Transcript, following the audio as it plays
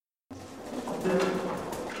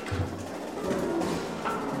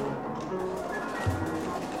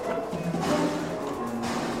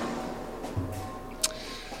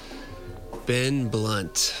Ben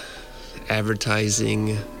Blunt,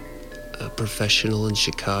 advertising professional in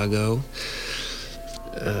Chicago.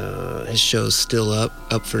 His show's still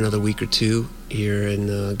up for another week or two here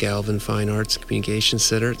in Galvin Fine Arts and Communications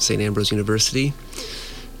Center at St. Ambrose University.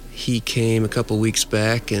 He came a couple weeks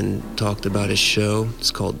back and talked about his show.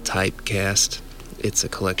 It's called Typecast. It's a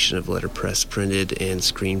collection of letterpress printed and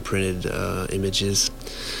screen printed images.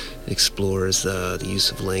 It explores the use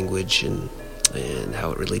of language and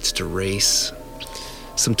how it relates to race.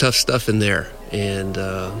 Some tough stuff in there, and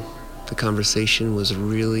the conversation was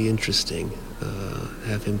really interesting.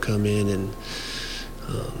 Have him come in and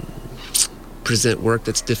present work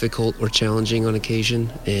that's difficult or challenging on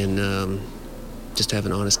occasion, and just have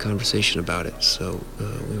an honest conversation about it. So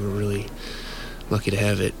we were really lucky to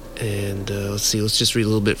have it. And let's just read a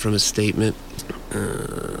little bit from his statement.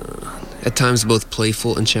 At times both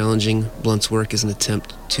playful and challenging, Blunt's work is an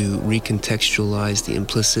attempt to recontextualize the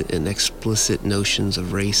implicit and explicit notions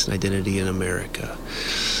of race and identity in America.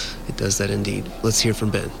 It does that indeed. Let's hear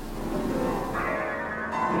from Ben.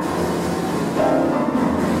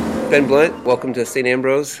 Ben Blunt, welcome to St.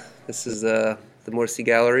 Ambrose. This is the Morrissey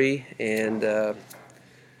Gallery, and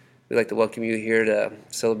we'd like to welcome you here to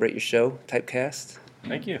celebrate your show, Typecast.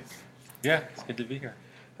 Thank you. Yeah, it's good to be here.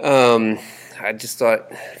 I just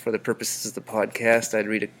thought, for the purposes of the podcast, I'd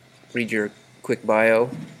read your quick bio.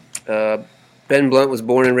 Ben Blunt was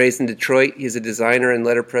born and raised in Detroit. He is a designer and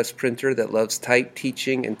letterpress printer that loves type,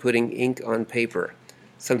 teaching, and putting ink on paper.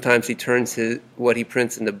 Sometimes he turns what he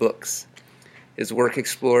prints into books. His work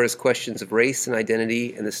explores questions of race and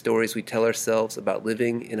identity and the stories we tell ourselves about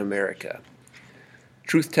living in America.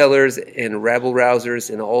 Truth-tellers and rabble-rousers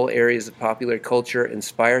in all areas of popular culture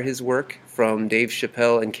inspire his work, from Dave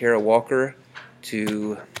Chappelle and Kara Walker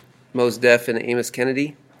to Mos Def and Amos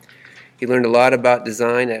Kennedy. He learned a lot about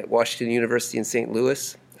design at Washington University in St.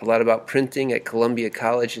 Louis, a lot about printing at Columbia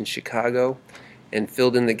College in Chicago, and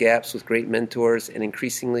filled in the gaps with great mentors and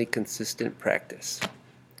increasingly consistent practice.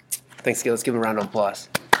 Thanks again. Let's give him a round of applause.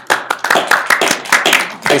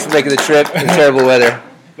 Thanks for making the trip in terrible weather.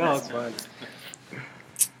 No, it's fine.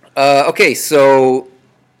 Okay, so,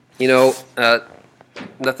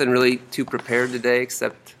 nothing really too prepared today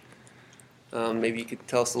except maybe you could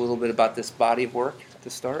tell us a little bit about this body of work to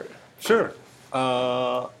start. Sure.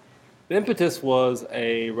 The impetus was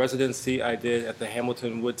a residency I did at the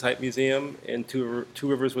Hamilton Wood Type Museum in Two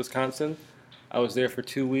Rivers, Wisconsin. I was there for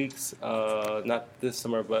 2 weeks, not this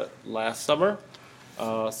summer, but last summer.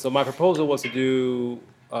 So my proposal was to do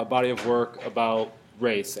a body of work about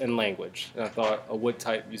race and language. And I thought a wood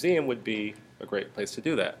type museum would be a great place to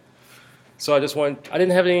do that. So I didn't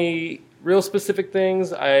have any real specific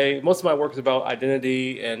things. Most of my work is about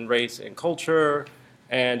identity and race and culture,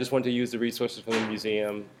 and just wanted to use the resources from the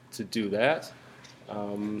museum to do that.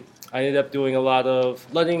 I ended up doing a lot of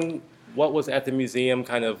letting what was at the museum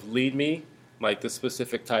kind of lead me, like the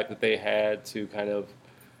specific type that they had to kind of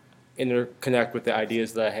interconnect with the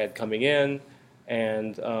ideas that I had coming in.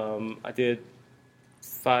 And I did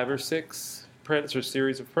 5 or 6 prints or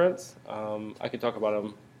series of prints. I can talk about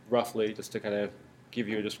them roughly just to kind of give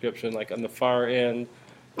you a description. Like on the far end,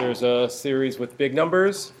 there's a series with big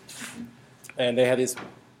numbers, and they have these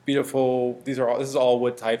beautiful, this is all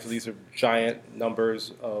wood type, so these are giant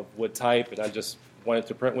numbers of wood type, and I just wanted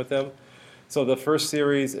to print with them. So the first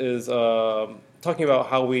series is talking about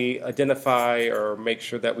how we identify or make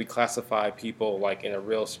sure that we classify people like in a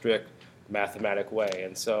real strict mathematic way.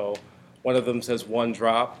 And so one of them says 1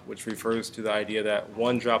 drop, which refers to the idea that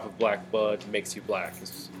 1 drop of black blood makes you black.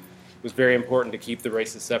 It was very important to keep the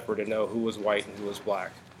races separate and know who was white and who was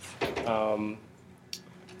black.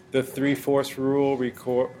 The 3/4 rule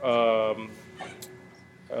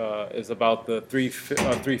is about the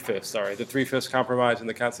 3/5 compromise in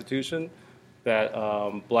the Constitution, that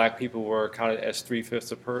black people were counted as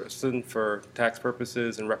 3/5 a person for tax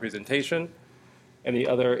purposes and representation. And the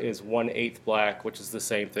other is 1/8 black, which is the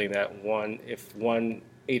same thing, that if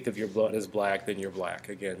 1/8 of your blood is black, then you're black.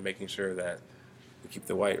 Again, making sure that we keep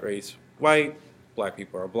the white race white, black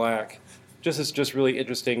people are black. It's just really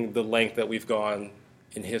interesting the length that we've gone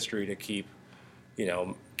in history to keep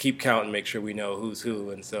count and make sure we know who's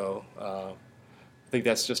who. And so I think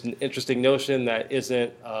that's just an interesting notion that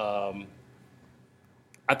isn't, I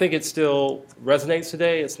think it still resonates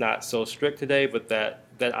today. It's not so strict today, but that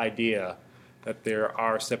idea that there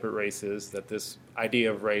are separate races, that this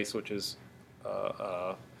idea of race, which is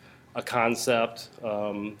a concept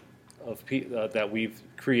that we've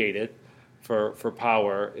created for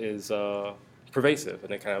power, is pervasive,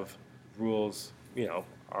 and it kind of rules,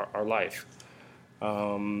 our life.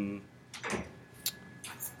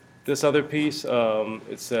 This other piece,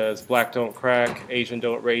 it says black don't crack, Asian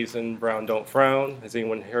don't raisin, brown don't frown. Has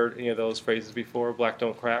anyone heard any of those phrases before? Black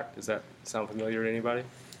don't crack. Does that sound familiar to anybody?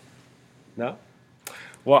 No?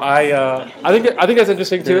 Well, I think that's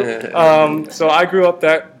interesting too. So I grew up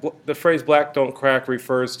that the phrase "black don't crack"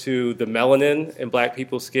 refers to the melanin in black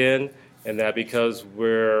people's skin, and that because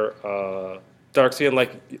we're dark skinned,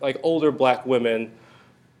 like older black women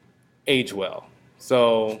age well.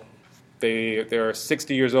 So they're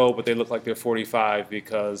 60 years old, but they look like they're 45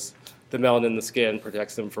 because the melanin in the skin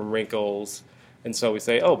protects them from wrinkles. And so we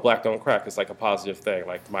say, "Oh, black don't crack." It's like a positive thing,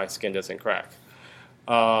 like my skin doesn't crack.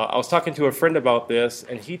 I was talking to a friend about this,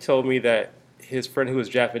 and he told me that his friend who was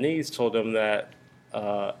Japanese told him that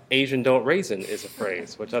Asian don't raisin is a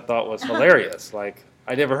phrase, which I thought was hilarious. Like,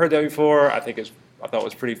 I never heard that before. I thought it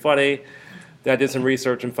was pretty funny. Then I did some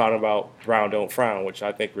research and found about brown don't frown, which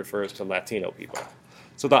I think refers to Latino people.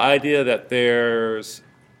 So the idea that there's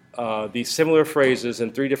these similar phrases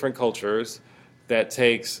in three different cultures that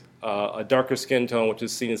takes a darker skin tone, which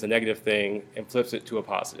is seen as a negative thing, and flips it to a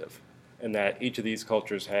positive. And that each of these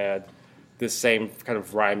cultures had this same kind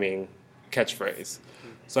of rhyming catchphrase.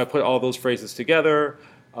 So I put all those phrases together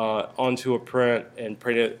onto a print and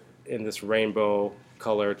printed it in this rainbow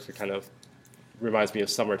color to kind of reminds me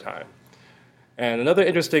of summertime. And another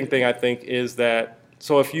interesting thing I think is that,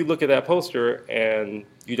 so if you look at that poster and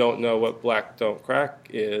you don't know what black don't crack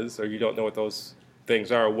is, or you don't know what those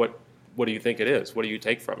things are, what do you think it is? What do you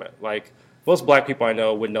take from it? Like, most black people I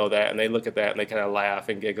know would know that, and they look at that and they kind of laugh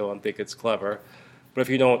and giggle and think it's clever. But if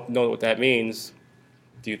you don't know what that means,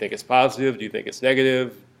 do you think it's positive? Do you think it's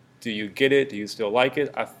negative? Do you get it? Do you still like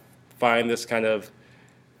it? I find this kind of,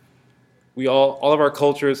 all of our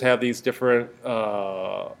cultures have these different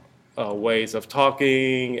ways of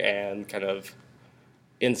talking and kind of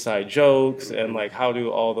inside jokes, and like how do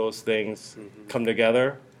all those things come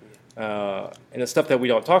together? And it's stuff that we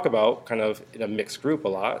don't talk about kind of in a mixed group a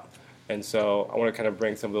lot. And so I want to kind of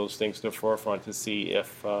bring some of those things to the forefront to see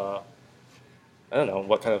if, I don't know,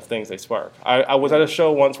 what kind of things they spark. I was at a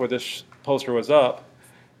show once where this poster was up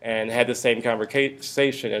and had the same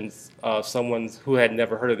conversation, and someone who had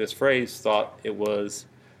never heard of this phrase thought it was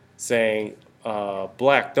saying,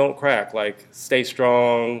 black, don't crack, like stay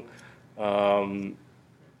strong,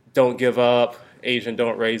 don't give up, Asian,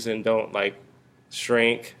 don't raisin, don't like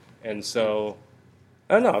shrink. And so,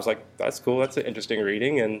 I don't know, I was like, that's cool, that's an interesting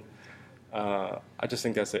reading. And I just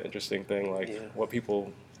think that's an interesting thing, like what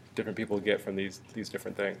different people get from these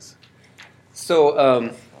different things.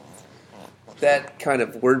 So that kind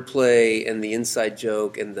of wordplay and the inside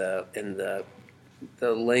joke and the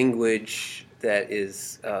language that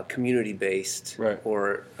is community based, right,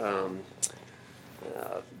 or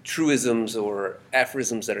truisms or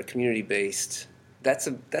aphorisms that are community based. That's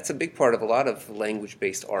a big part of a lot of language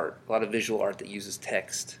based art, a lot of visual art that uses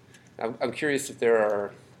text. I'm curious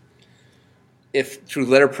if through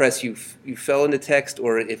letterpress you fell into text,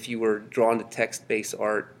 or if you were drawn to text-based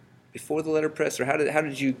art before the letterpress, or how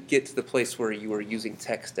did you get to the place where you were using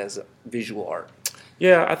text as a visual art?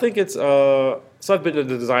 Yeah, I think it's so I've been a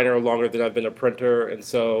designer longer than I've been a printer, and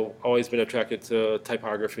so always been attracted to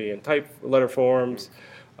typography and type letter forms.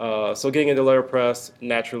 So getting into letterpress,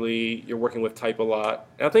 naturally you're working with type a lot.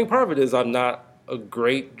 And I think part of it is I'm not a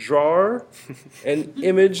great drawer and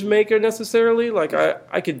image maker necessarily. Like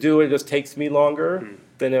I could do it just takes me longer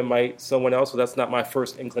than it might someone else, so that's not my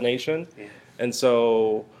first inclination. And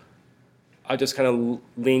so I just kind of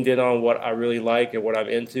leaned in on what I really like and what I'm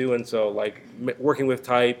into. And so like working with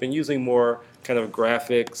type and using more kind of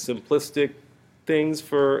graphic, simplistic things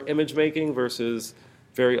for image making versus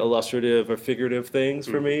very illustrative or figurative things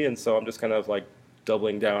for me. And so I'm just kind of like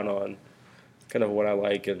doubling down on kind of what I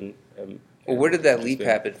like. And well, where did that leap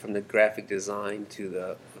happen from the graphic design to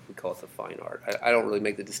what we call it the fine art? I don't really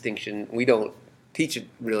make the distinction. We don't teach it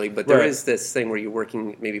really, but there is this thing where you're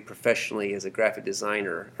working maybe professionally as a graphic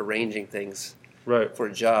designer, arranging things for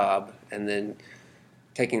a job, and then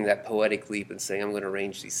taking that poetic leap and saying, I'm going to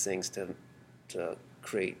arrange these things to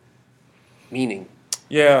create meaning.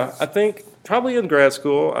 Yeah, I think probably in grad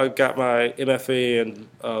school, I got my MFA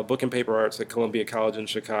in book and paper arts at Columbia College in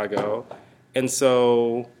Chicago. And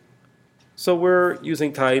so we're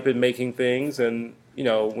using type and making things, and you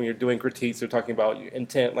know, when you're doing critiques, they're talking about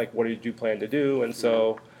intent, like what did you plan to do? And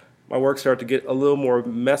so my work started to get a little more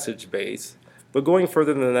message-based. But going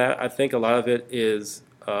further than that, I think a lot of it is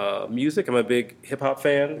music. I'm a big hip-hop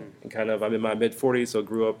fan, and I'm in my mid-40s, so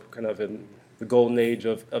grew up kind of in the golden age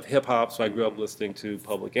of hip-hop. So I grew up listening to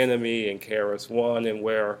Public Enemy and KRS-One, and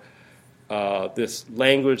where this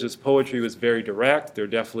language, this poetry was very direct.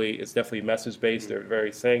 It's definitely message-based.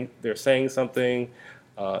 They're saying something.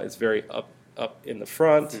 It's very up in the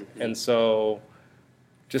front, and so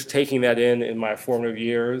just taking that in my formative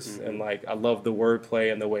years, and like I love the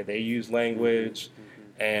wordplay and the way they use language,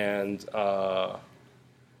 and I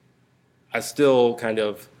still kind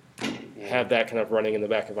of have that kind of running in the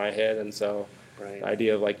back of my head, and so the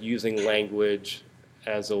idea of like using language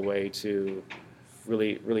as a way to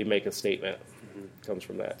really make a statement comes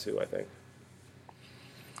from that too, I think.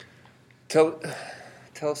 Tell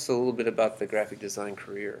us a little bit about the graphic design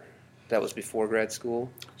career. That was before grad school?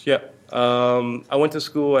 Yeah. I went to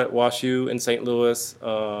school at WashU in St. Louis,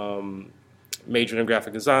 majored in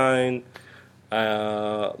graphic design,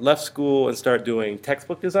 left school and started doing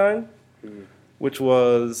textbook design, which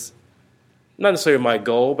was not necessarily my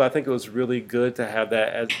goal, but I think it was really good to have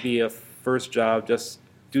that as be a first job just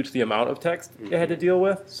due to the amount of text you had to deal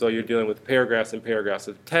with. So you're dealing with paragraphs and paragraphs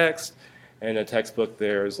of text, and in a textbook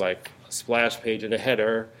there's like a splash page and a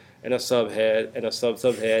header, and a subhead, and a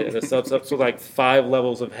sub-subhead, and a sub-sub. So like 5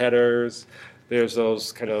 levels of headers. There's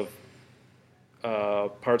those kind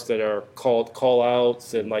of parts that are called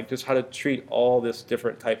call-outs, and like just how to treat all this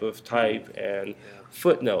different type of type, and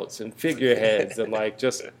footnotes and figureheads, and like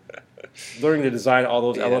just learning to design all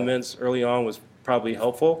those elements early on was probably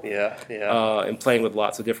helpful. And playing with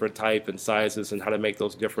lots of different type and sizes and how to make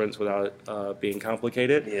those different without it being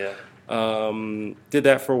complicated. Did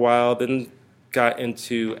that for a while, then got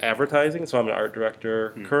into advertising, so I'm an art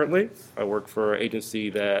director currently. I work for an agency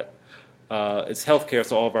that it's healthcare,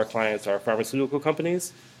 so all of our clients are pharmaceutical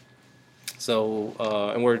companies. So,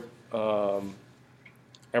 and we're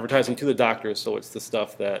advertising to the doctors, so it's the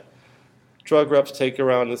stuff that drug reps take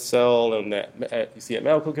around to sell and that you see at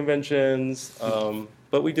medical conventions.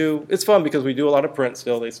 But it's fun because we do a lot of print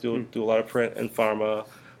still. They still do a lot of print and pharma,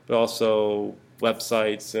 but also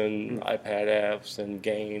websites and iPad apps and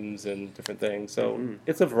games and different things. So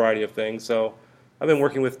it's a variety of things. So I've been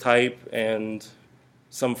working with type and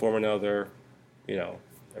some form or another,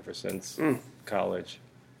 ever since college.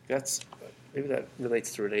 Maybe that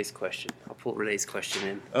relates to Renee's question. I'll pull Renee's question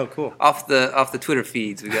in. Oh, cool. Off the Twitter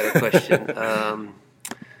feeds, we got a question.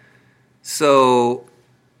 So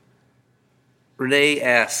Renee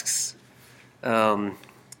asks a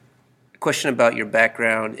question about your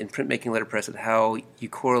background in printmaking, letterpress, and how you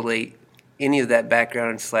correlate any of that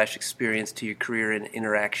background / experience to your career in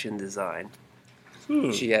interaction design.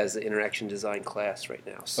 She has the interaction design class right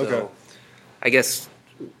now. So I guess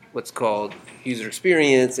what's called user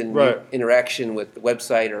experience and interaction with the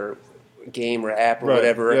website or game or app or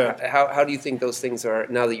whatever. How do you think those things are,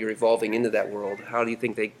 now that you're evolving into that world, how do you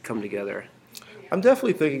think they come together? I'm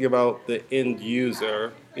definitely thinking about the end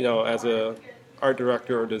user, as a art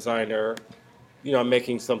director or designer. I'm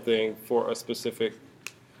making something for a specific,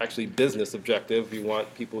 actually business objective. You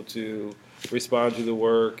want people to respond to the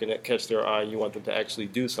work and it catch their eye. You want them to actually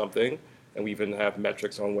do something, and we even have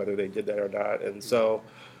metrics on whether they did that or not. And so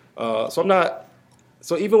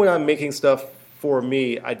So even when I'm making stuff for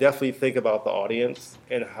me, I definitely think about the audience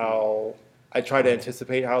and how I try to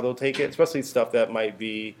anticipate how they'll take it, especially stuff that might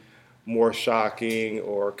be more shocking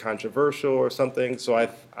or controversial or something. So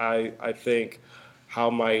I think how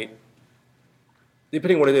might,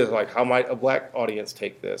 depending on what it is, like how might a black audience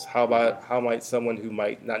take this? How might someone who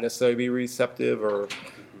might not necessarily be receptive or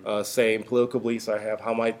same political beliefs I have,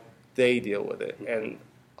 how might they deal with it? And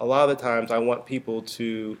a lot of the times I want people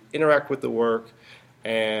to interact with the work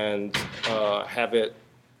and have it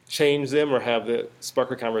change them or have it spark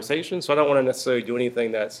a conversation. So I don't want to necessarily do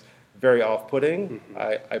anything that's very off-putting.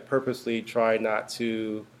 I purposely try not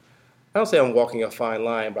to, I don't say I'm walking a fine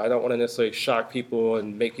line, but I don't want to necessarily shock people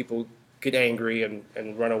and make people get angry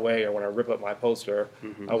and run away or want to rip up my poster.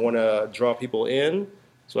 I want to draw people in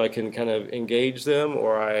so I can kind of engage them,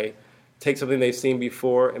 or I take something they've seen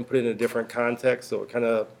before and put it in a different context so it kind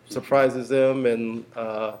of surprises them and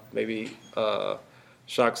maybe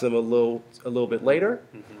shocks them a little bit later.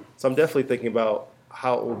 So I'm definitely thinking about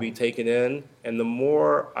how it will be taken in, and the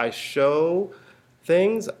more I show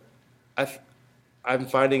things, I'm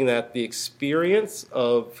finding that the experience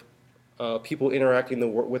of people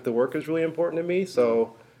interacting with the work is really important to me.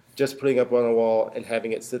 So just putting up on a wall and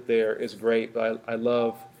having it sit there is great, but I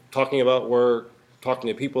love talking about work, talking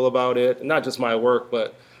to people about it, and not just my work,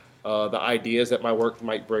 but the ideas that my work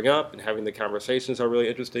might bring up, and having the conversations are really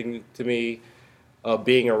interesting to me.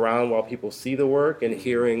 Being around while people see the work and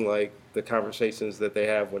hearing like the conversations that they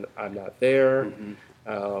have when I'm not there,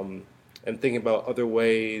 and thinking about other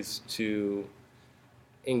ways to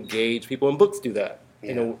engage people. And books do that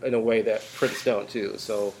in a way that prints don't too.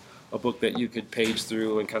 So a book that you could page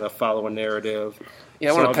through and kind of follow a narrative.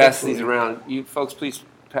 Yeah, I want to pass these around. You folks, please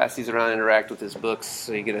pass these around and interact with his books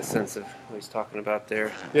so you get a sense of what he's talking about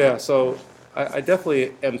there. Yeah, so I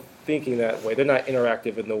definitely am thinking that way. They're not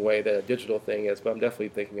interactive in the way that a digital thing is, but I'm definitely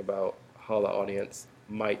thinking about how the audience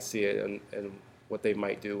might see it and what they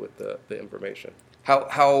might do with the information.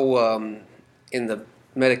 How in the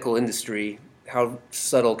medical industry, how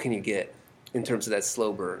subtle can you get in terms of that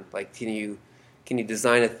slow burn? Like, can you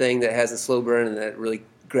design a thing that has a slow burn and that really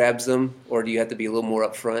grabs them, or do you have to be a little more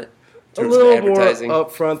upfront in terms of advertising? More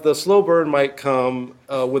upfront. The slow burn might come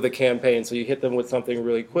with a campaign, so you hit them with something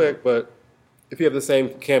really quick. But if you have the same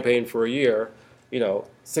campaign for a year,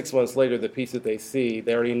 6 months later, the piece that they see,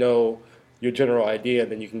 they already know your general idea,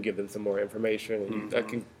 and then you can give them some more information, and that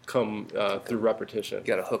can come through repetition. You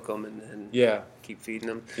got to hook them and keep feeding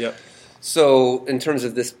them. Yep. So, in terms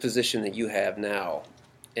of this position that you have now,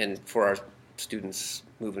 and for our students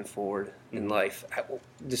moving forward in life,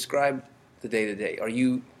 describe the day-to-day.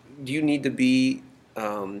 Do you need to be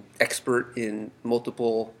expert in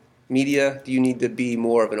multiple media? Do you need to be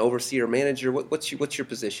more of an overseer manager? What's your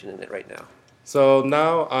position in it right now? So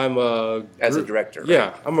now I'm as a director. Right?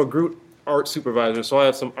 Yeah, I'm a group art supervisor. So I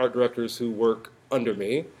have some art directors who work under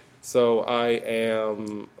me. So I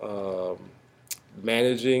am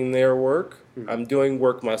managing their work. Mm-hmm. I'm doing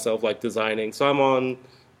work myself, like designing. So I'm on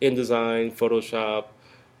InDesign, Photoshop,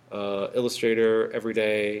 Illustrator every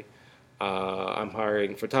day. I'm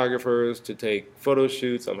hiring photographers to take photo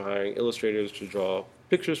shoots. I'm hiring illustrators to draw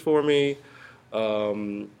pictures for me.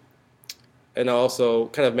 And also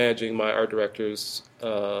kind of managing my art directors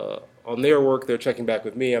on their work. They're checking back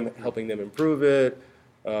with me. I'm helping them improve it,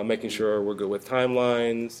 making sure we're good with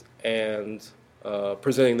timelines, and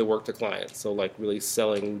presenting the work to clients. So like really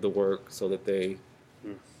selling the work so that they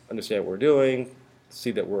understand what we're doing,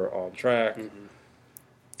 see that we're on track. Mm-hmm.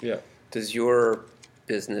 Yeah. Does your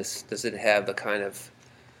business, does it have a kind of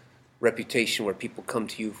reputation where people come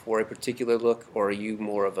to you for a particular look, or are you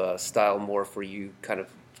more of a style more for you kind of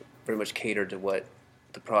very much cater to what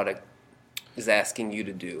the product is asking you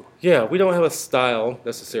to do? Yeah, we don't have a style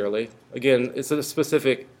necessarily. Again, it's a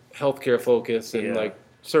specific healthcare focus and like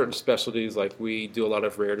certain specialties. Like we do a lot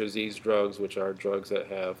of rare disease drugs, which are drugs that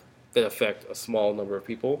affect a small number of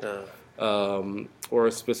people. Or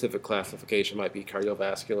a specific classification might be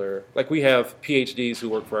cardiovascular. Like we have PhDs who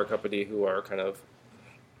work for our company who are kind of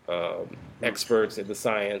experts in the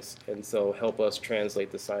science, and so help us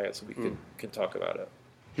translate the science so we can talk about it.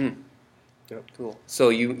 Yep. Cool. So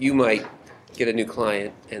you might get a new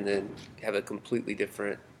client and then have a completely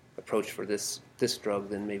different approach for this drug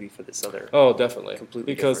than maybe for this other. Oh, definitely.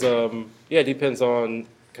 Completely because different. It depends on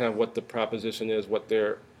kind of what the proposition is,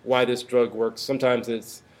 why this drug works. Sometimes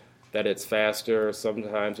it's that it's faster.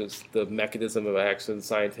 Sometimes it's the mechanism of action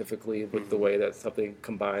scientifically with the way that something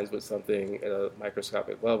combines with something at a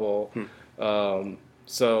microscopic level.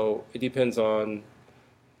 So it depends on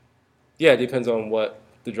what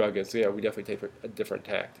the drug is. So yeah, we definitely take a different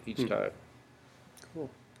tact each time. Cool.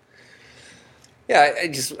 Yeah, I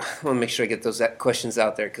just want to make sure I get those questions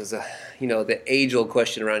out there because, the age-old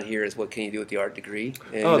question around here is what can you do with the art degree?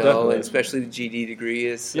 And, definitely. And especially the GD degree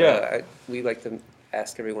is, we like to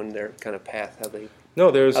ask everyone their kind of path, how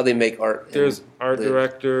they make art. There's art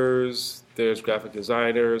directors, there's graphic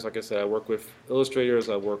designers. Like I said, I work with illustrators,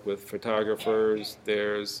 I work with photographers.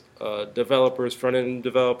 There's developers, front-end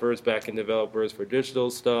developers, back-end developers for digital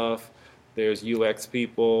stuff. There's UX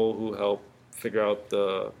people who help figure out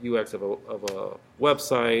the UX of a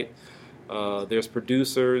website. There's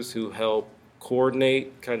producers who help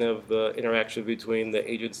coordinate kind of the interaction between the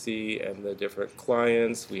agency and the different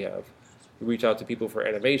clients. We reach out to people for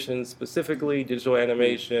animation, specifically digital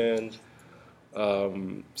animation,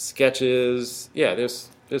 sketches. Yeah, there's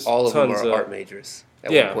all of tons them are art majors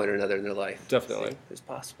at one point or another in their life. Definitely, it's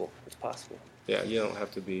possible. It's possible. Yeah, you don't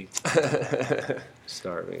have to be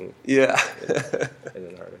starving. Yeah, and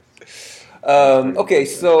an artist. Okay,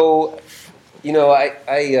 so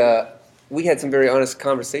we had some very honest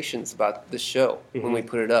conversations about this show when we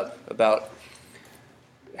put it up about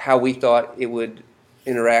how we thought it would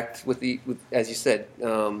interact with as you said,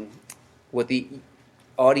 what the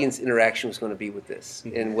audience interaction was going to be with this,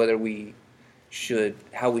 and whether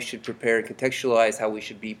how we should prepare and contextualize, how we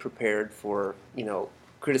should be prepared for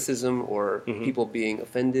criticism or people being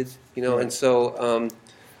offended, Right. And so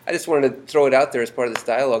I just wanted to throw it out there as part of this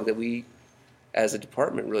dialogue that we, as a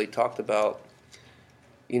department, really talked about.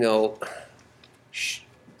 Do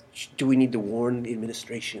we need to warn the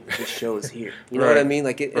administration that this show is here? You know what I mean?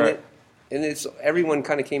 And it's everyone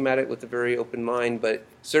kind of came at it with a very open mind, but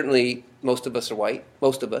certainly most of us are white.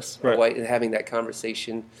 Most of us are white, and having that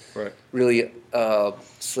conversation really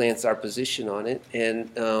slants our position on it.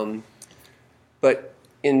 And but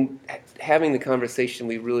in having the conversation,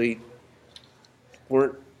 we really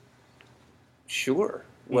weren't sure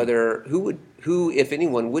whether who, if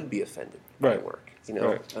anyone, would be offended by the work. You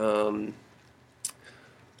know,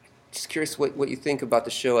 just curious what you think about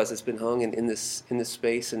the show as it's been hung and in this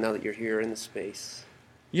space, and now that you're here in the space.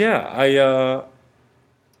 Yeah,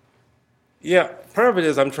 part of it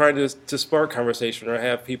is I'm trying to spark conversation or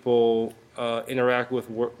have people interact with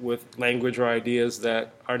language or ideas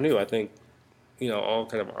that are new. I think, you know, all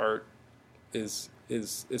kind of art is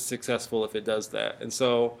successful if it does that. And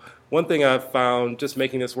so one thing I've found just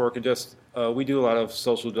making this work, and just we do a lot of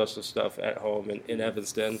social justice stuff at home in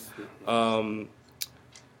Evanston,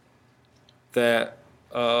 that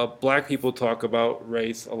black people talk about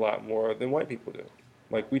race a lot more than white people do.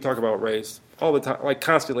 Like, we talk about race all the time, like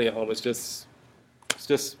constantly at home. It's just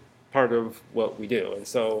part of what we do. And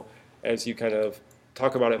so as you kind of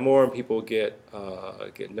talk about it more, and people get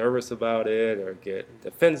nervous about it or get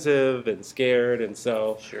defensive and scared, and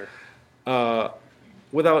so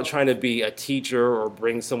without trying to be a teacher or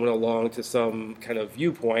bring someone along to some kind of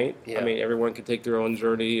viewpoint, I mean, everyone can take their own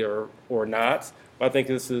journey or not. But I think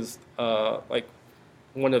this is like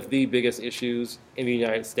one of the biggest issues in the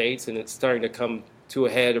United States, and it's starting to come to a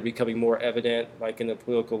head or becoming more evident, like in the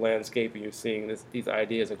political landscape, and you're seeing these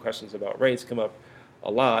ideas and questions about race come up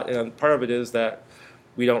a lot. And part of it is that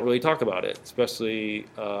we don't really talk about it, especially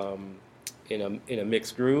in a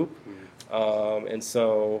mixed group. And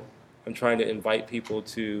so I'm trying to invite people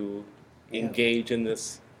to engage in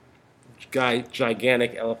this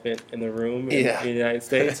gigantic elephant in the room in the United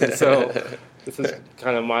States. And so this is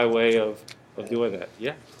kind of my way of doing that.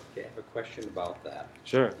 Yeah. Okay, I have a question about that.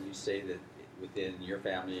 Sure. You say that within your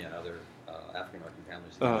family and other African American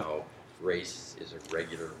families, you know, race is a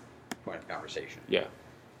regular point of conversation. Yeah.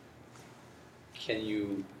 Can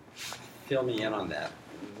you fill me in on that?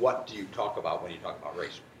 What do you talk about when you talk about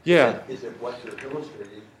race? Yeah. Is it what you're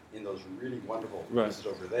illustrating in those really wonderful Right. pieces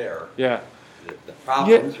over there? Yeah. The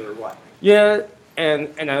problems or what? Yeah, and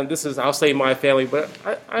this is, I'll say my family, but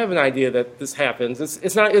I have an idea that this happens.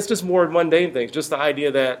 It's not. It's just more mundane things. Just the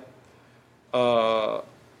idea that.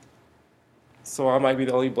 So I might be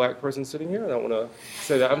the only black person sitting here. I don't want to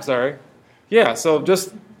say that. I'm sorry. Yeah. So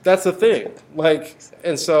just that's the thing. Like,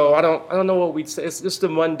 and so I don't know what we'd say. It's just a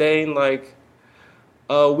mundane like.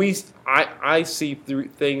 I see through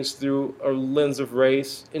things through a lens of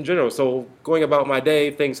race in general. So going about my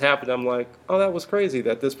day, things happen. I'm like, oh, that was crazy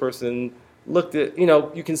that this person looked at. You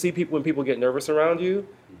know, you can see people when people get nervous around you.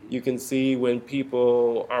 You can see when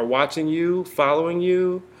people are watching you, following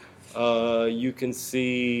you. You can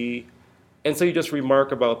see, and so you just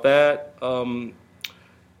remark about that. You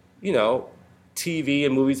know, TV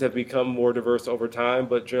and movies have become more diverse over time,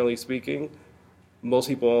 but generally speaking, most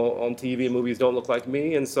people on TV and movies don't look like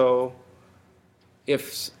me, and so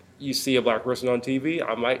if you see a black person on TV,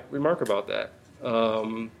 I might remark about that.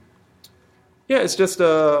 Yeah, it's just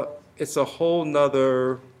it's a whole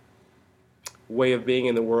nother way of being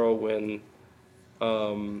in the world when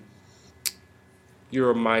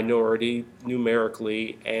you're a minority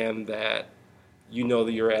numerically, and that you know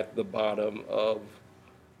that you're at the bottom of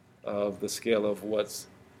the scale of what's,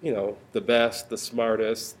 you know, the best, the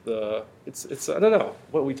smartest, it's I don't know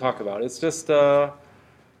what we talk about. It's just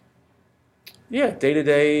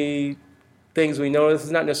day-to-day things we notice.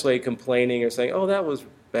 It's not necessarily complaining or saying, oh, that was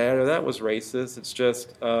bad or that was racist. It's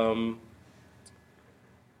just I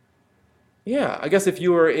guess if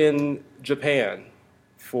you were in Japan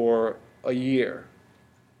for a year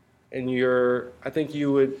and I think it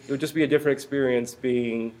would just be a different experience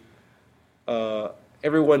being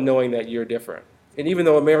everyone knowing that you're different. And even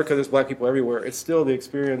though America, there's black people everywhere, it's still the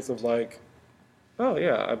experience of like, oh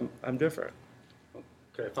yeah, I'm different.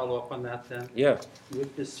 Could I follow up on that then? Yeah.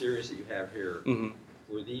 With this series that you have here,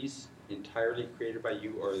 were these entirely created by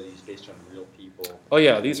you, or are these based on real people? Oh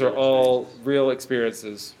yeah, these are all real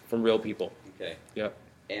experiences from real people. Okay. Yeah.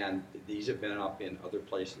 And these have been up in other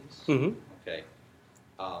places? Mm-hmm. Okay.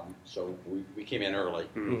 So we came in early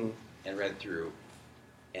and read through,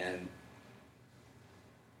 and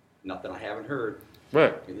nothing I haven't heard.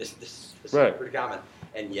 Right. I mean, this is right. pretty common,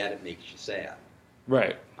 and yet it makes you sad.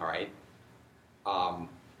 Right. All right.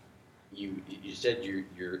 You said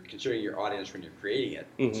you're considering your audience when you're creating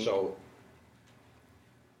it. So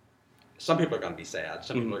some people are going to be sad.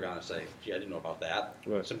 Some people are going to say, "Gee, I didn't know about that."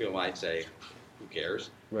 Right. Some people might say, "Who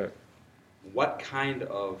cares?" Right. What kind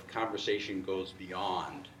of conversation goes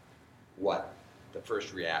beyond what the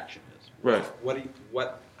first reaction is? Right.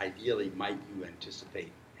 What ideally might you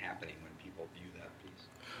anticipate happening when people view that piece?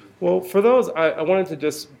 Well, for those, I wanted to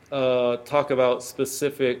just talk about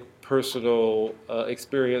specific personal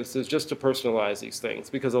experiences, just to personalize these things,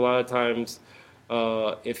 because a lot of times,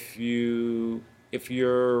 if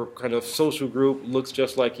your kind of social group looks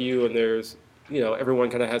just like you, and there's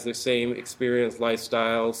everyone kind of has the same experience,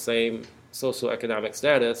 lifestyle, same socioeconomic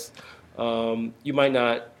status, you might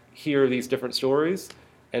not hear these different stories.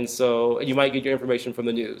 And so you might get your information from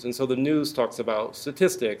the news. And so the news talks about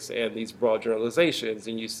statistics and these broad generalizations,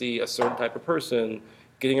 and you see a certain type of person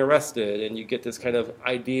getting arrested, and you get this kind of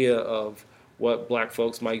idea of what black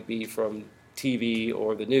folks might be from TV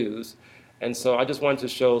or the news. And so I just wanted to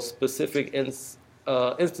show specific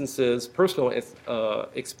instances, personal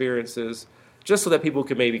experiences, just so that people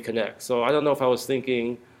could maybe connect. So I don't know if I was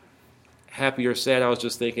thinking happy or sad. I was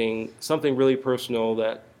just thinking something really personal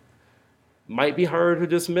that might be harder to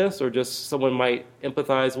dismiss, or just someone might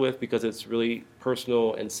empathize with because it's really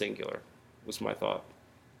personal and singular, was my thought.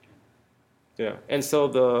 Yeah, and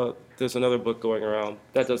so there's another book going around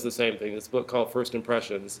that does the same thing. This book called First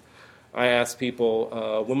Impressions. I asked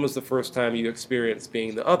people, when was the first time you experienced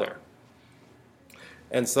being the other?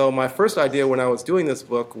 And so my first idea when I was doing this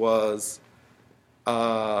book was,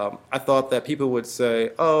 I thought that people would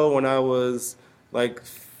say, oh, when I was like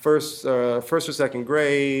first or second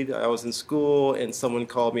grade, I was in school and someone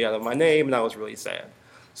called me out of my name and I was really sad.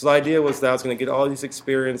 So the idea was that I was going to get all these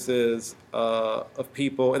experiences of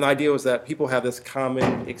people, and the idea was that people have this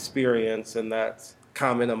common experience, and that's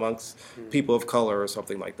common amongst people of color or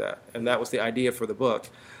something like that. And that was the idea for the book.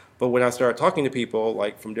 But when I started talking to people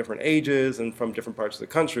like from different ages and from different parts of the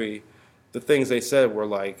country, the things they said were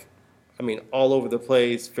like, I mean, all over the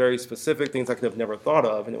place, very specific things I could have never thought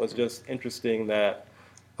of. And it was just interesting that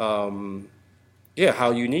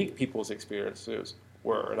how unique people's experiences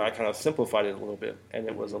were. And I kind of simplified it a little bit, and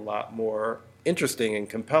it was a lot more interesting and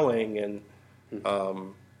compelling and, I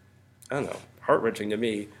don't know, heart-wrenching to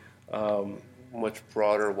me. Much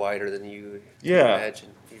broader, wider than you Yeah. imagine.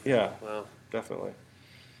 Yeah, Wow. definitely.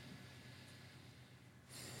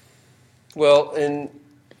 Well, and,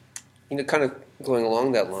 kind of going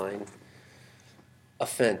along that line,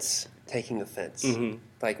 taking offense. Mm-hmm.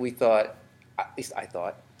 Like we thought, at least I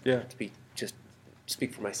thought, Yeah. just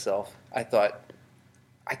speak for myself, I thought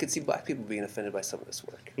I could see black people being offended by some of this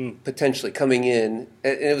work, potentially coming in.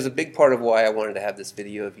 And it was a big part of why I wanted to have this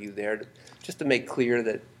video of you there, just to make clear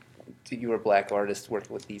that you were a black artist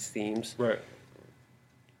working with these themes. Right.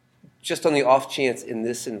 Just on the off chance in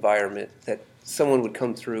this environment that someone would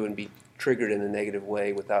come through and be triggered in a negative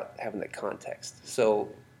way without having that context. So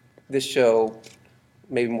this show,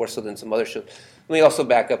 maybe more so than some other shows. Let me also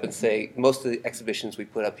back up and say most of the exhibitions we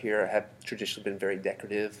put up here have traditionally been very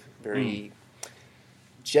decorative, very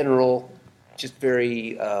general, just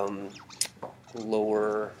very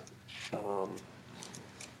lower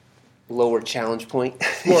challenge point.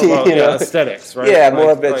 More about aesthetics, right? Yeah,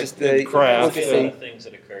 more about just the craft. Things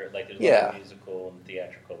that occur, like there's a lot of musical and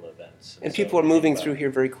theatrical events. And people are moving through here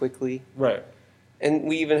very quickly. Right. And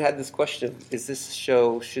we even had this question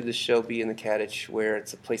of, should this show be in the Kadich, where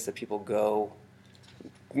it's a place that people go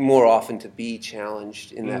more often to be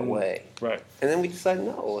challenged in that way? Right. And then we decided,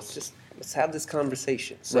 no, let's have this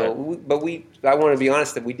conversation. So, I want to be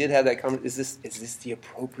honest that we did have that conversation. Is this the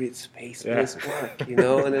appropriate space for this work? And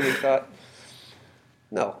then we thought,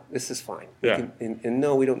 no, this is fine. Yeah. And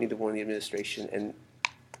no, we don't need to warn the administration. And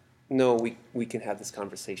no, we can have this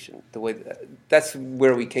conversation. That's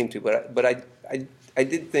where we came to. But I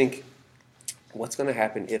did think, what's going to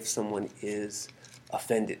happen if someone is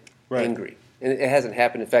offended, angry? And it hasn't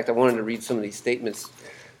happened. In fact, I wanted to read some of these statements.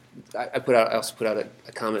 I also put out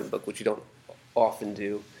a comment book, which you don't often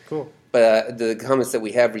do. Cool. But the comments that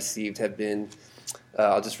we have received have been,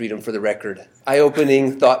 I'll just read them for the record.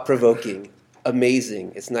 Eye-opening, thought-provoking,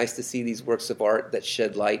 amazing. It's nice to see these works of art that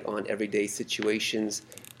shed light on everyday situations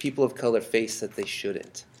people of color face that they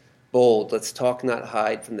shouldn't. Bold, let's talk, not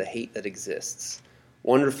hide from the hate that exists.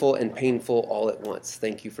 Wonderful and painful all at once.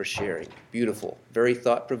 Thank you for sharing. Beautiful. Very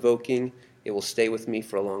thought-provoking. It will stay with me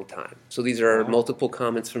for a long time. So these are multiple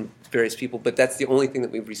comments from various people, but that's the only thing that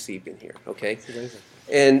we've received in here, okay? That's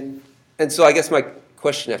amazing. And so I guess my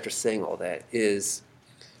question after saying all that is,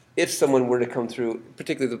 if someone were to come through,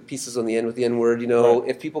 particularly the pieces on the end with the N-word,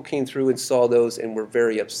 if people came through and saw those and were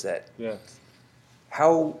very upset,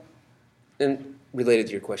 how, and related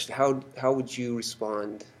to your question, how would you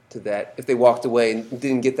respond to that if they walked away and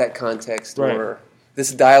didn't get that context or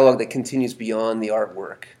this dialogue that continues beyond the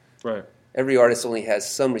artwork? Right. Every artist only has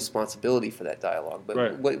some responsibility for that dialogue, but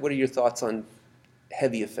Right. what are your thoughts on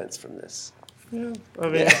heavy offense from this? Yeah, I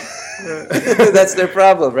mean, That's their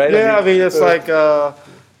problem, right? yeah, I mean, it's like,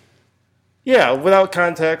 Yeah, without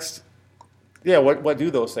context, yeah, what do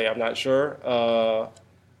those say? I'm not sure. Well,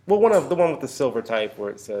 the one with the silver type where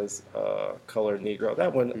it says colored Negro.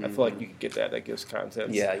 That one, I feel like you could get that. That gives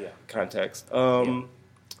context. Yeah. Context. Yeah.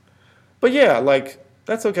 But yeah, like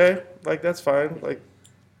that's okay. Like that's fine. Like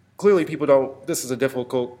clearly, people don't. This is a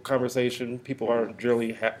difficult conversation. People aren't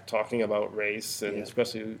really talking about race, and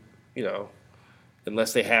especially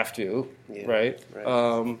unless they have to, right?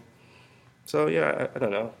 So yeah, I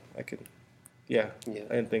don't know. I could. Yeah, I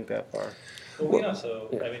didn't think that far. Well, we also,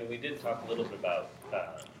 I mean, we did talk a little bit about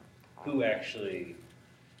who actually,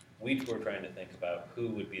 we were trying to think about who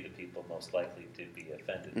would be the people most likely to be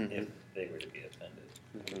offended if they were to be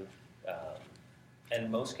offended. And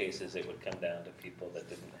in most cases, it would come down to people that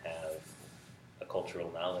didn't have a cultural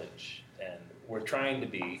knowledge. And we're trying to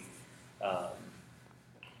be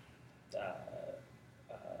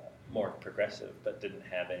more progressive, but didn't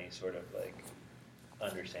have any sort of like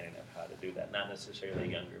understanding of how to do that. Not necessarily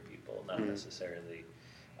younger people, not necessarily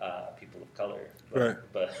people of color,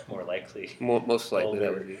 but more likely, most likely older,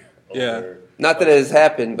 that would be. Yeah. Not that it has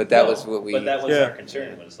happened, but that was what we. But that was our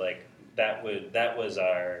concern. Was like that was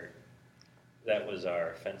our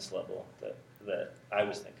offense level that I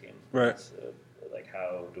was thinking. Right. Was, like,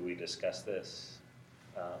 how do we discuss this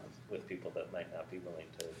with people that might not be willing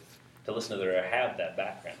to listen to it or have that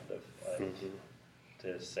background of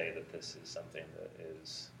to say that this is something that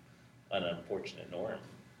is an unfortunate norm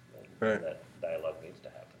and that dialogue needs to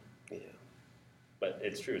happen. Yeah. But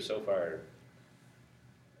it's true so far.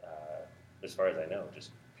 As far as I know, just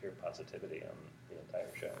pure positivity on the entire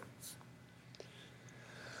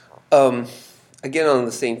show. Again, on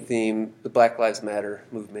the same theme, the Black Lives Matter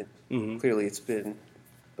movement. Mm-hmm. Clearly, it's been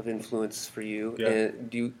of influence for you. Yeah. And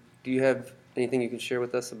do you have anything you can share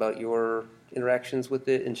with us about your interactions with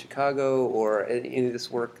it in Chicago, or any of this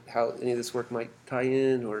work? How any of this work might tie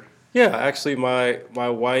in, or? Yeah, actually, my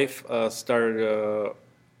wife started.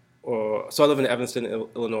 So I live in Evanston,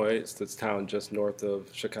 Illinois. It's this town just north of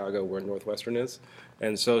Chicago, where Northwestern is.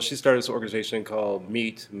 And so she started this organization called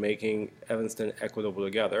MEET, Making Evanston Equitable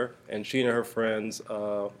Together. And she and her friends,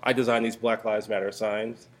 I designed these Black Lives Matter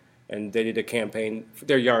signs, and they did a campaign,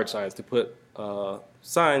 their yard signs, to put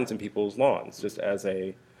signs in people's lawns, just as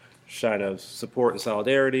a sign of support and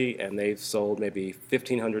solidarity. And they've sold maybe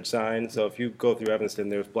 1,500 signs. So if you go through Evanston,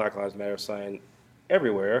 there's Black Lives Matter sign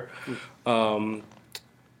everywhere.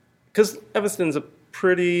 Because Evanston's a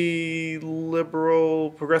pretty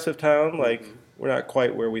liberal, progressive town. Like, we're not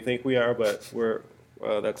quite where we think we are, but we're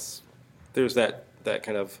there's that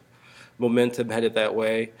kind of momentum headed that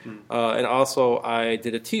way. And also, I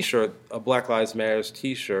did a T-shirt, a Black Lives Matter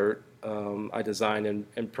T-shirt. I designed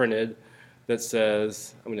and printed that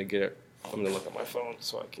says, I'm going to look at my phone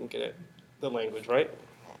so I can get it, the language right.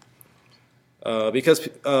 Because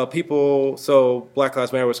people, so Black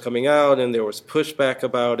Lives Matter was coming out, and there was pushback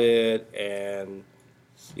about it, and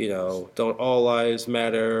don't all lives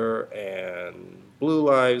matter, and blue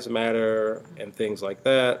lives matter, and things like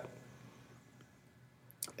that.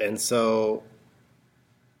 And so,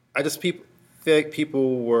 I just feel like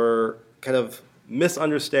people were kind of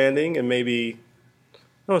misunderstanding, and maybe I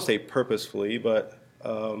don't want to say purposefully, but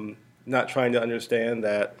not trying to understand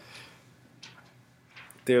that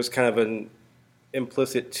there's kind of an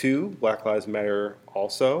implicit to Black Lives Matter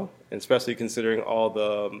also, and especially considering all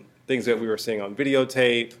the things that we were seeing on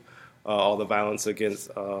videotape, all the violence against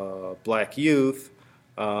black youth,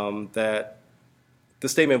 that the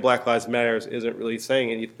statement Black Lives Matter isn't really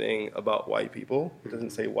saying anything about white people. It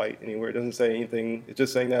doesn't say white anywhere. It doesn't say anything. It's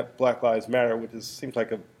just saying that Black Lives Matter, which seems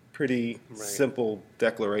like a pretty simple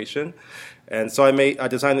declaration. And so I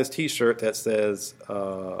designed this T-shirt that says,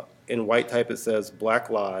 in white type it says Black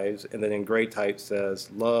Lives, and then in gray type says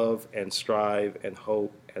love and strive and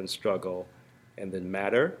hope and struggle, and then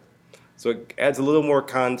matter. So it adds a little more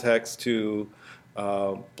context to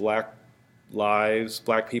Black lives,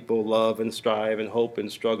 Black people love and strive and hope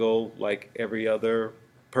and struggle like every other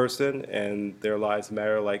person, and their lives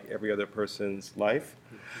matter like every other person's life.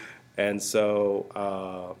 And so,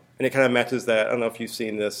 and it kind of matches that. I don't know if you've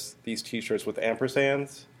seen these T-shirts with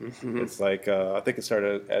ampersands. It's like, I think it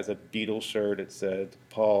started as a Beatles shirt. It said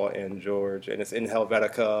Paul and George, and it's in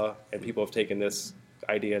Helvetica, and people have taken this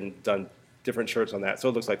idea and done different shirts on that. So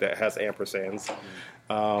it looks like that has ampersands.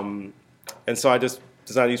 And so I just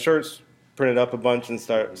designed these shirts, printed up a bunch, and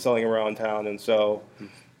start selling around town. And so,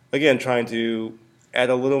 again, trying to add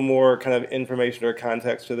a little more kind of information or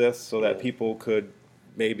context to this so that people could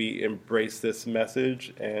maybe embrace this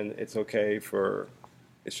message, and it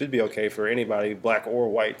should be okay for anybody, black or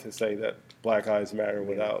white, to say that Black Lives Matter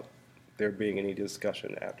without there being any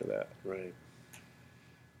discussion after that. Right.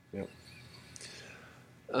 Yep.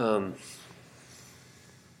 Um,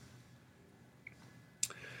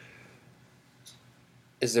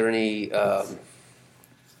 is there any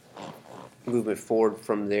movement forward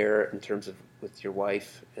from there in terms of with your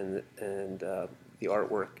wife and the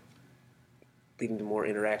artwork leading to more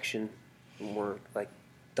interaction, more like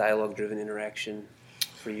dialogue-driven interaction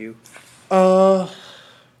for you? I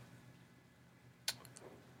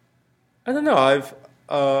don't know. I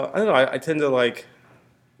don't know. I tend to like.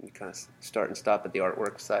 You kind of start and stop at the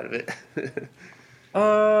artwork side of it.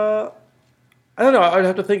 I don't know. I'd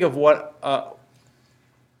have to think of what.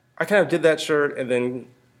 I kind of did that shirt, and then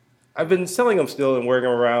I've been selling them still and wearing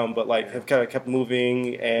them around, but like have kind of kept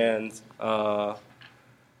moving. And I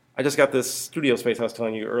just got this studio space I was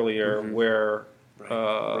telling you earlier, where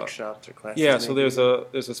workshops or classes. yeah. So maybe?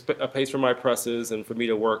 there's a place for my presses and for me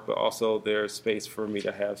to work, but also there's space for me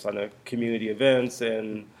to have kind of community events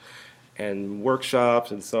and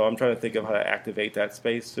workshops. And so I'm trying to think of how to activate that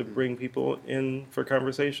space to bring people in for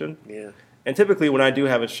conversation. Yeah. And typically, when I do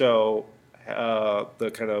have a show,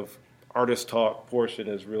 the kind of artist talk portion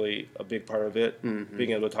is really a big part of it,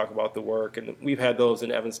 being able to talk about the work. And we've had those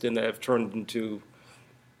in Evanston that have turned into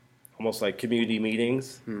almost like community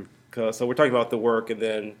meetings. So we're talking about the work, and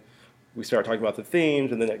then we start talking about the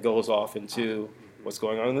themes, and then it goes off into what's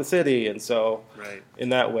going on in the city. And so in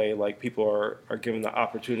that way, like people are given the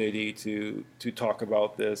opportunity to talk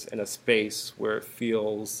about this in a space where it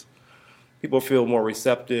feels people feel more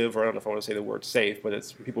receptive, or I don't know if I want to say the word safe, but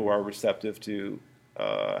it's people who are receptive to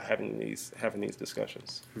having these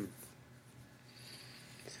discussions.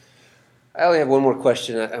 I only have one more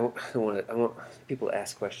question. I want people to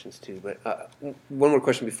ask questions too, but one more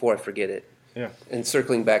question before I forget it. Yeah. And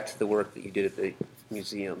circling back to the work that you did at the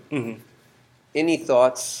museum, any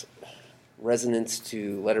thoughts, resonance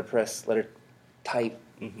to letterpress, letter type,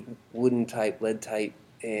 wooden type, lead type,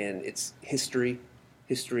 and its history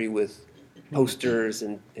with posters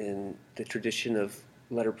and the tradition of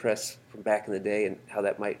letterpress from back in the day, and how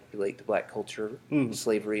that might relate to black culture,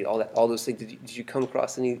 slavery, all those things. Did you come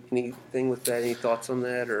across anything with that? Any thoughts on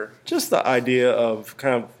that, or just the idea of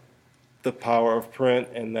kind of the power of print,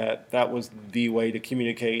 and that was the way to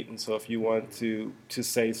communicate. And so if you want to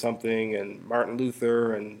say something, and Martin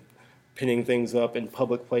Luther and pinning things up in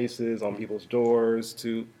public places on people's doors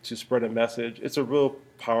to spread a message, it's a real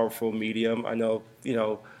powerful medium. I know,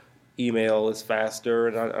 email is faster,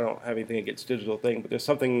 and I don't have anything against digital thing, but there's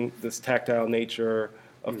something, this tactile nature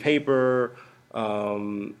of paper.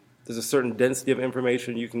 There's a certain density of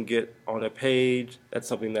information you can get on a page. That's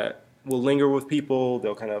something that will linger with people.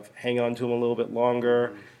 They'll kind of hang on to them a little bit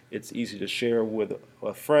longer. It's easy to share with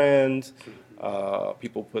a friend.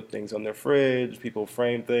 People put things on their fridge. People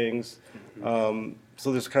frame things.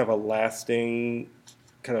 So there's kind of a lasting,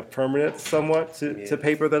 kind of permanent somewhat to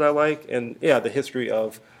paper that I like. And the history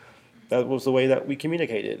of that was the way that we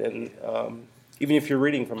communicated. And even if you're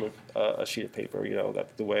reading from a sheet of paper,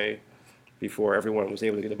 that's the way. Before everyone was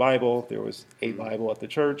able to get a Bible, there was a Bible at the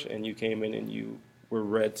church, and you came in and you were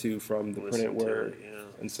read to from the printed word.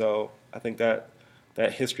 And so I think that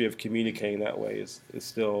history of communicating that way is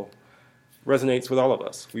still resonates with all of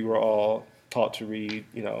us. We were all taught to read,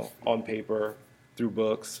 on paper, through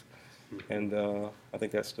books, and I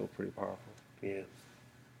think that's still pretty powerful. Yeah.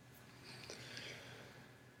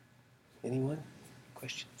 Anyone?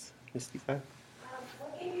 Questions? Misty?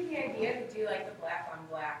 What gave you the idea to do like the black on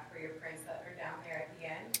black for your prints that are down there at the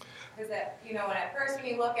end? Because that, when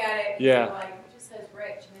you look at it, you're like, it just says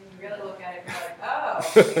Rich, and then you really look at it and you're like,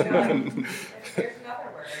 oh, there's another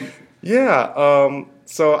word. Yeah.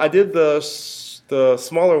 So I did the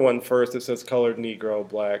smaller one first. It says colored Negro,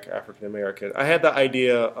 black, African American. I had the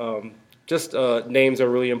idea, just names are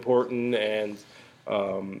really important, and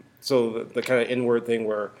so the kind of inward thing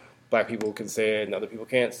where black people can say it and other people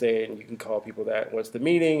can't say it, and you can call people that, and what's the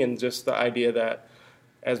meaning, and just the idea that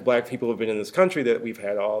as black people have been in this country that we've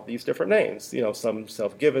had all these different names, some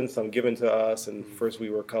self-given, some given to us, and first we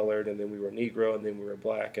were colored, and then we were Negro, and then we were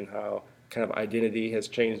black, and how kind of identity has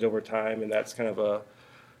changed over time, and that's kind of a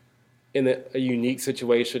unique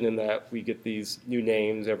situation in that we get these new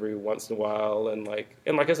names every once in a while, and like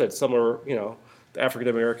I said, some are, the African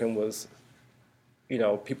American was,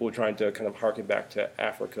 people were trying to kind of harken back to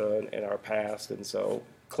Africa and our past, and so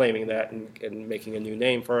claiming that and making a new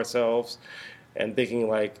name for ourselves, and thinking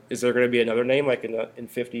like, is there going to be another name like in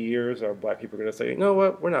 50 years? Are black people going to say, you know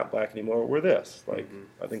what, we're not black anymore, we're this? Like,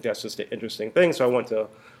 I think that's just an interesting thing. So I want to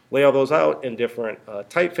lay all those out in different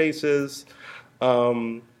typefaces.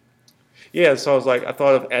 So I was like, I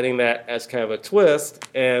thought of adding that as kind of a twist,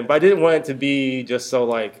 but I didn't want it to be just so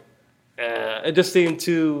like, it just seemed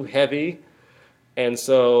too heavy. And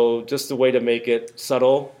so just a way to make it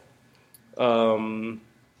subtle. As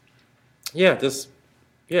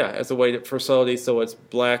a way for subtlety, so it's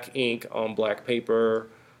black ink on black paper,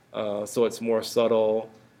 so it's more subtle.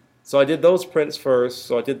 So I did those prints first.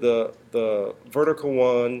 So I did the vertical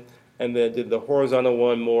one, and then did the horizontal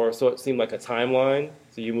one more, so it seemed like a timeline.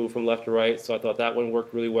 So you move from left to right. So I thought that one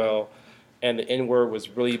worked really well, and the inward was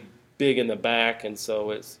really big in the back, and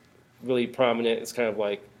so it's really prominent. It's kind of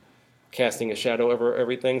like casting a shadow over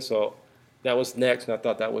everything. So that was next, and I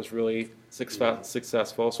thought that was really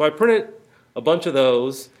successful. So I printed a bunch of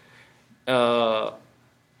those, and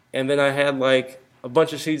then I had like a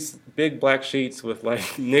bunch of sheets, big black sheets with like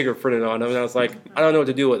nigger printed on them, and I was like, I don't know what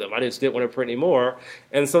to do with them. I just didn't want to print anymore.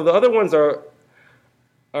 And so the other ones are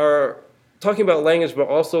talking about language, but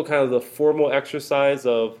also kind of the formal exercise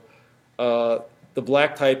of the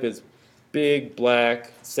black type is big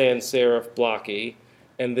black sans serif blocky,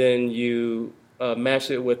 and then you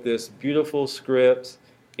match it with this beautiful script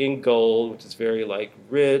in gold, which is very like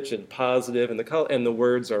rich and positive, and the color and the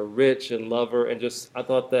words are rich and lover, and just I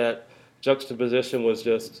thought that juxtaposition was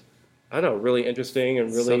just, I don't know, really interesting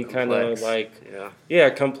and really kind of like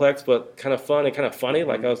complex, but kind of fun and kind of funny.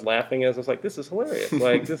 Like I was laughing as I was like, this is hilarious,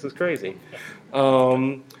 like this is crazy,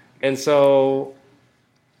 and so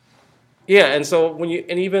when you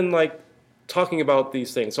and even like talking about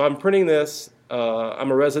these things. So I'm printing this.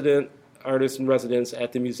 I'm a resident artist in residence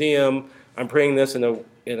at the museum. I'm printing this in an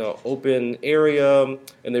open area,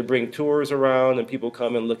 and they bring tours around, and people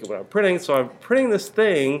come and look at what I'm printing. So I'm printing this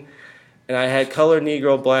thing, and I had colored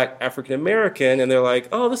Negro, black, African American, and they're like,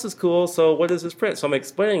 "Oh, this is cool. So what is this print?" So I'm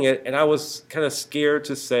explaining it, and I was kind of scared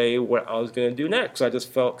to say what I was going to do next. I just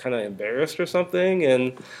felt kind of embarrassed or something,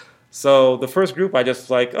 and so the first group, I just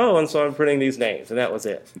like, "Oh," and so I'm printing these names, and that was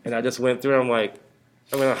it. And I just went through. I'm like,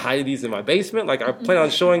 I'm going to hide these in my basement. Like, I plan on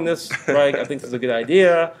showing this, right? I think this is a good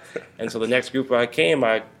idea. And so the next group I came,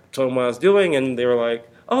 I told them what I was doing, and they were like,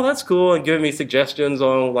 oh, that's cool, and giving me suggestions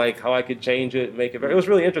on, like, how I could change it, make it better. It was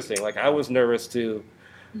really interesting. Like, I was nervous to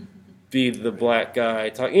be the black guy.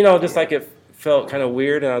 Just like it felt kind of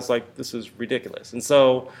weird, and I was like, this is ridiculous. And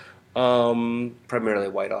so... primarily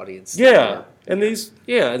white audience. Yeah. And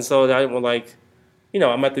so I didn't want, like,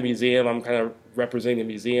 I'm at the museum. I'm kind of representing the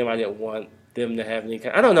museum. I didn't want them to have any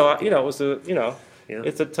kind. I don't know. It was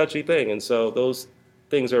it's a touchy thing, and so those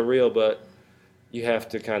things are real, but you have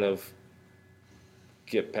to kind of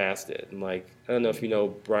get past it. And like, I don't know if you know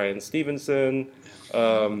Brian Stevenson. He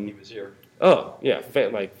was here. Oh yeah,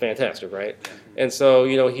 fantastic, right? And so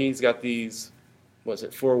he's got these,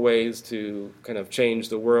 4 ways to kind of change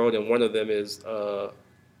the world, and one of them is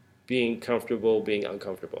being comfortable, being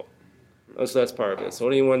uncomfortable. So that's part of it. So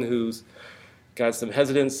anyone who's got some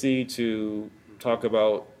hesitancy to talk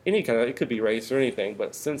about any kind of, it could be race or anything,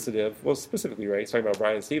 but sensitive, well, specifically race, talking about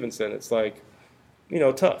Brian Stevenson, it's like,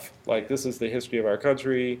 tough. Like, this is the history of our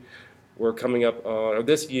country. We're coming up on,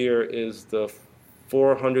 this year is the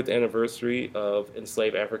 400th anniversary of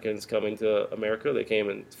enslaved Africans coming to America.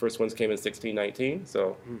 The first ones came in 1619,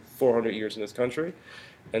 so 400 years in this country.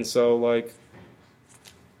 And so, like,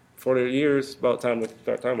 400 years, about time to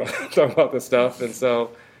start talking about this stuff. And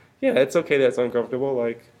so, yeah, it's okay that it's uncomfortable.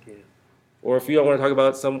 Like, or if you don't want to talk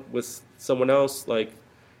about it with someone else, like,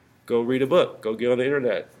 go read a book, go get on the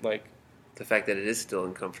internet. Like, the fact that it is still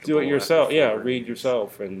uncomfortable. Do it yourself. Yeah, read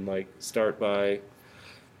yourself, and like start by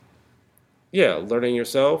learning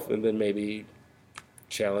yourself, and then maybe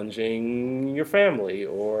challenging your family,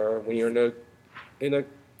 or when you're in a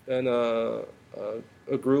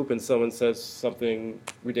group and someone says something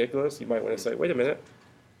ridiculous, you might want to say, wait a minute,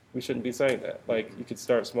 we shouldn't be saying that. Like, you could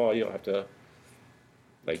start small. You don't have to,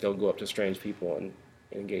 like, don't go up to strange people and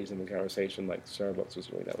engage them in conversation. Like, Starbucks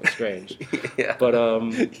was really that was strange. Yeah. But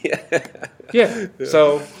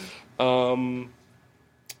So, I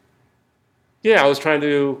was trying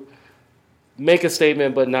to make a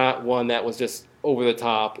statement, but not one that was just over the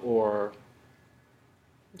top or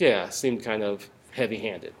seemed kind of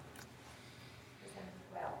heavy-handed.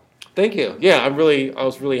 Thank you. Yeah, I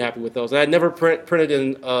was really happy with those. And I'd never printed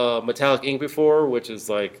in metallic ink before, which is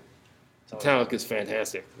like, metallic is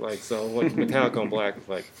fantastic. Like, so like metallic on black is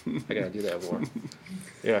like, I gotta do that more.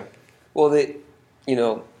 Yeah. Well, to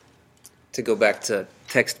go back to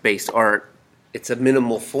text-based art, it's a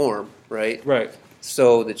minimal form, right? Right.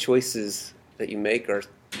 So the choices that you make are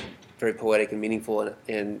very poetic and meaningful,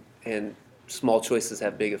 and small choices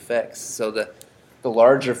have big effects. So the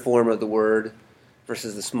larger form of the word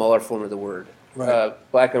versus the smaller form of the word. Right.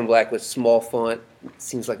 Black on black with small font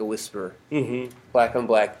seems like a whisper. Mm-hmm. Black on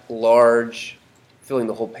black, large, filling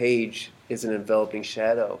the whole page, is an enveloping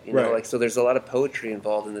shadow. You know, Right. like so. There's a lot of poetry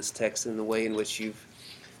involved in this text and the way in which you've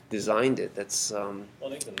designed it. That's Well,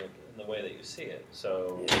 even in the way that you see it.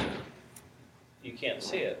 So you can't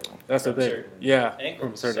see it. That's the from thing. certain Yeah, angles.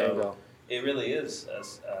 from a certain So angle. It really is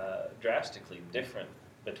drastically different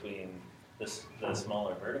between the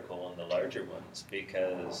smaller vertical and the larger ones,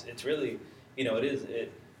 because it's really,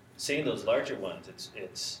 seeing those larger ones,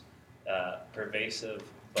 it's pervasive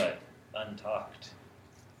but untalked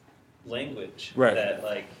language Right. that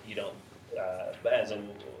like you don't as a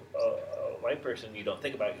white person you don't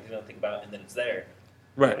think about and then it's there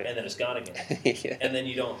Right. and then it's gone again. yeah. And then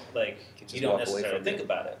you don't just you don't walk away necessarily from think it.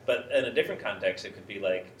 about it. But in a different context, it could be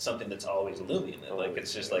like something that's always looming. Like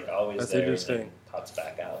it's just like always That's there interesting. and then pops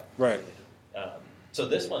back out. Right. So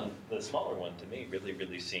this one, the smaller one, to me, really,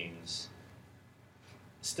 really seems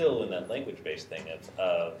still in that language-based thing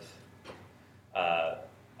of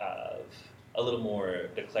a little more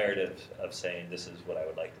declarative of saying this is what I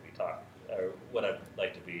would like to be taught, or what I'd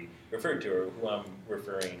like to be referred to, or who I'm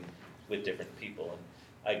referring with different people.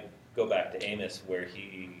 And I go back to Amos, where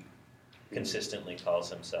he consistently calls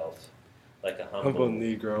himself like a humble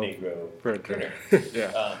Negro printer.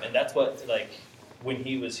 Yeah. And that's what, like, when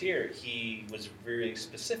he was here, he was very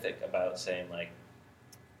specific about saying, like,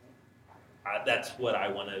 that's what I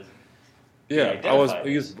want to. Yeah,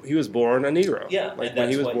 he was born a Negro. Yeah, like and when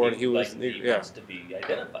he that's was what born, he was he yeah. wants to be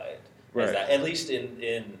identified. Right. As that, at least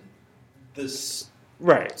in this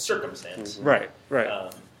Right. circumstance. Right. Right.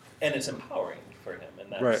 And it's empowering for him in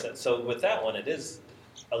that Right. sense. So with that one, it is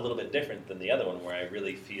a little bit different than the other one, where I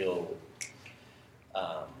really feel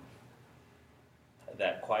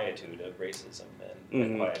that quietude of racism and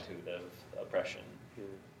the quietude of oppression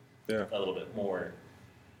Yeah. a little bit more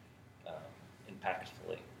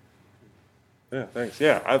impactfully. Yeah. Thanks.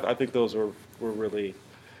 Yeah, I think those were really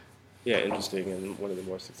interesting and one of the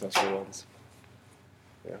more successful ones.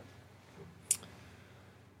 Yeah.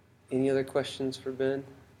 Any other questions for Ben?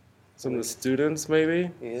 Some of the students maybe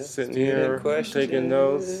Yeah. sitting Student here questions. taking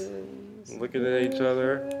notes, looking at each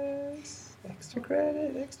other. Extra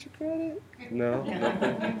credit, extra credit. No,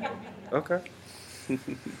 nothing. Okay.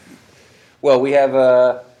 Well, we have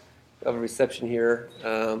a reception here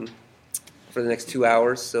for the next 2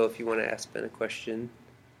 hours, so if you want to ask Ben a question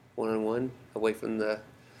one-on-one, away from the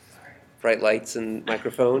bright lights and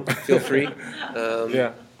microphone, feel free.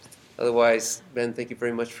 Yeah. Otherwise, Ben, thank you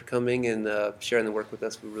very much for coming and sharing the work with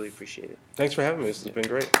us. We really appreciate it. Thanks for having me. This has been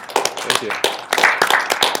great. Thank you.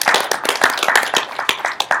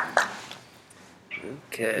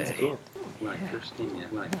 Okay. When I first came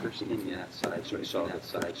in outside, so I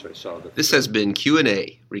saw the. This has been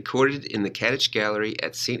Q&A, recorded in the Kadich Gallery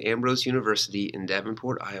at St. Ambrose University in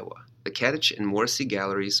Davenport, Iowa. The Kadich and Morrissey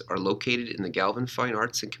Galleries are located in the Galvin Fine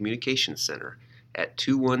Arts and Communications Center at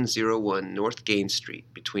 2101 North Gain Street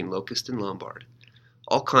between Locust and Lombard.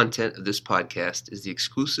 All content of this podcast is the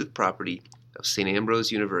exclusive property of St.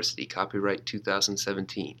 Ambrose University, copyright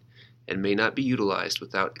 2017, and may not be utilized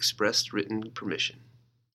without express written permission.